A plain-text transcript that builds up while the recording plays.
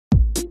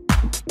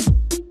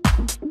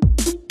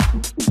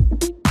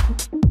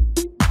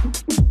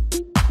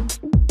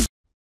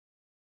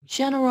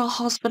General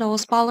Hospital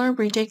scholar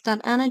predict that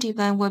Anna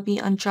Devine will be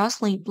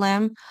unjustly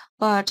blamed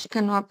but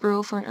cannot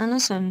prove her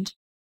innocent.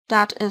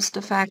 That is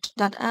the fact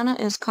that Anna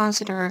is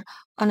considered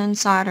an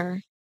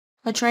insider,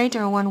 a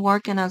traitor when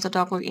working as a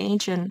double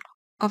agent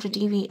of the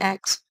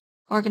DVX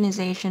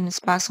organization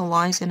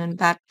specializing in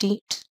bad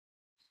deeds.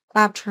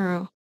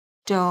 After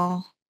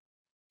the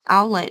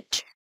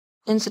outlet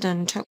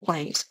incident took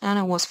place,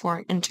 Anna was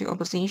forced into a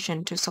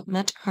position to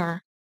submit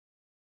her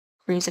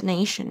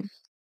resignation.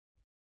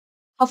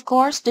 Of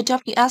course, the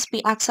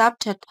WSB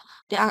accepted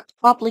the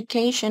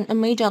application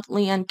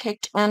immediately and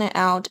kicked Anna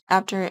out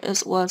after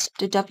it was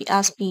the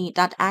WSB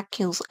that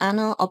accused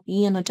Anna of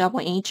being a double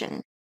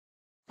agent.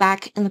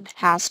 Back in the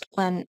past,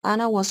 when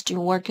Anna was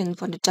still working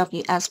for the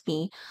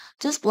WSB,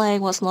 this place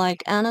was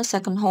like Anna's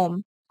second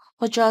home.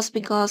 But just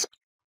because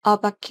of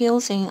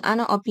accusing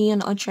Anna of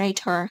being a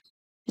traitor,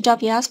 the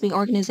WSB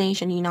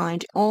organization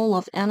denied all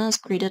of Anna's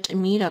credit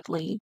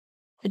immediately.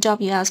 The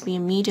WSB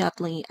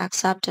immediately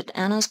accepted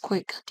Anna's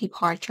quick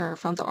departure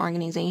from the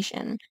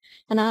organization,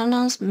 and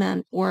Anna's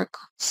men work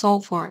so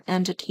far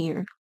ended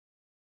here.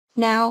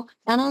 Now,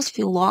 Anna's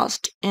feel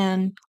lost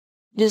and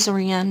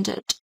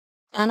disoriented.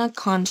 Anna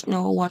can't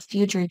know what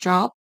future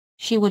job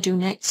she will do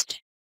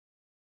next.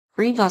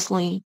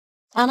 Previously,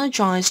 Anna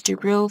tries to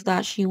prove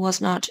that she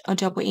was not a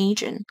double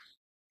agent,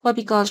 but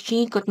because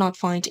she could not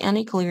find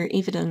any clear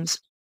evidence,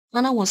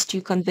 Anna was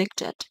still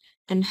convicted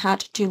and had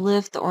to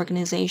leave the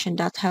organization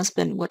that has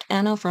been with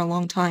Anna for a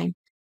long time.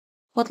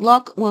 But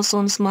luck will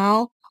soon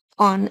smile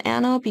on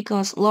Anna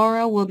because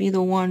Laura will be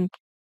the one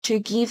to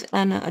give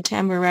Anna a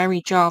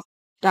temporary job,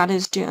 that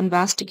is to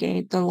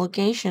investigate the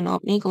location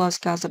of Nicholas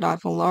Casadei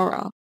for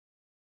Laura.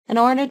 In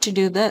order to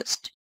do this,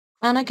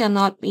 Anna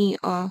cannot be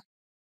a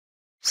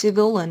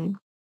civilian.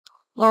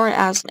 Laura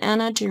asked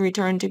Anna to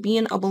return to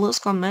being a police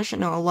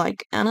commissioner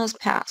like Anna's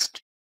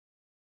past.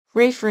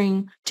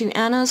 Referring to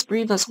Anna's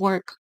previous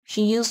work,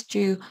 she used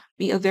to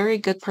be a very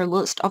good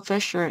police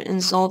officer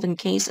in solving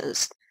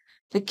cases.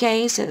 The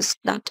cases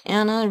that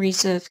Anna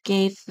received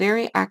gave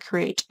very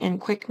accurate and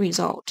quick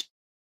results.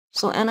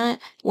 So Anna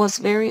was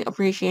very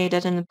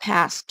appreciated in the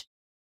past.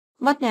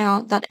 But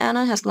now that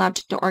Anna has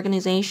left the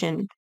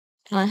organization,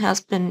 Anna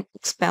has been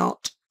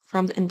expelled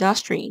from the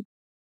industry,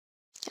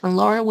 and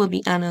Laura will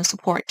be Anna's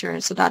supporter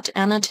so that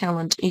Anna's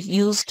talent is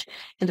used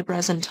in the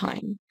present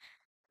time.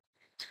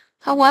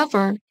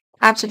 However,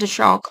 after the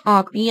shock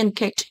of being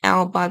kicked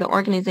out by the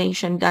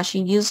organization that she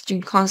used to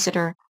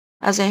consider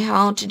as a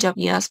help to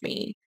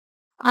WSB,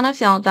 Anna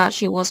felt that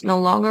she was no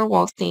longer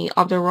worthy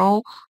of the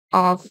role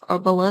of a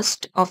police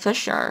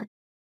officer,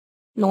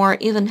 nor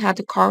even had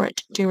the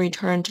courage to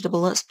return to the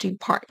police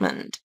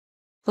department.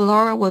 But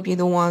Laura would be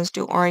the ones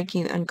to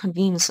argue and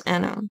convince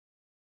Anna.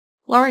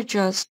 Laura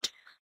just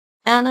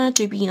Anna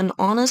to be an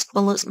honest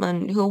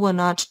policeman who was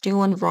not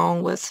doing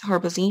wrong with her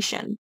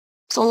position.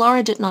 So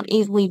Laura did not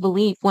easily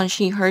believe when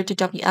she heard the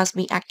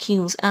WSB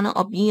accuse Anna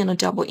of being a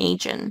double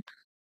agent.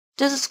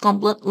 This is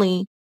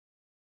completely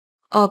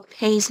a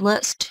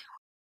baseless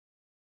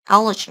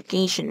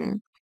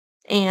allegation,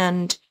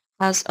 and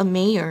as a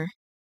mayor,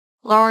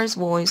 Laura's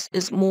voice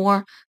is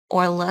more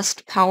or less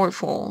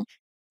powerful.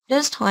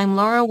 This time,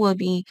 Laura will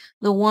be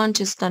the one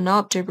to stand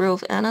up to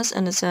prove Anna's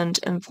innocent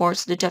and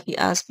force the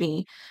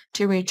WSB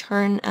to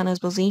return Anna's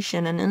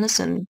position and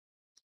innocent.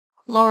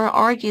 Laura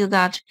argued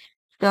that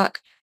the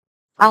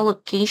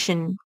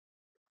allegation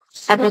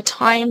at the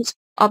time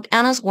of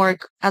Anna's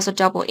work as a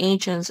double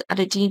agent at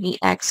the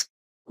DVX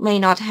may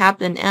not have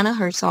been Anna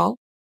herself,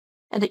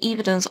 and the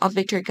evidence of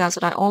Victor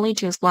Gazzetta only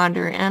to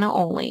slander Anna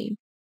only.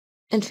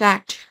 In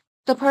fact,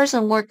 the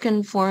person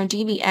working for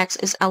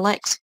DVX is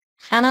Alex,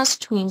 Anna's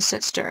twin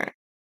sister.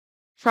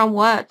 From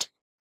what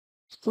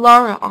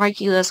Laura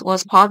argues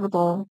was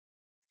possible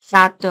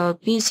that the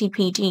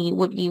BCPD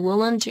would be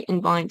willing to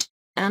invite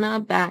Anna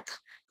back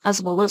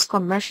as police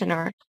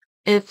commissioner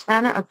if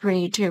Anna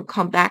agreed to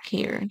come back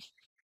here.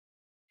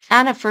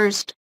 Anna's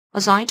first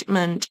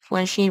assignment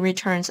when she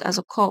returns as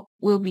a cop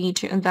will be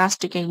to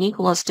investigate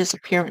Nicola's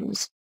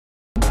disappearance.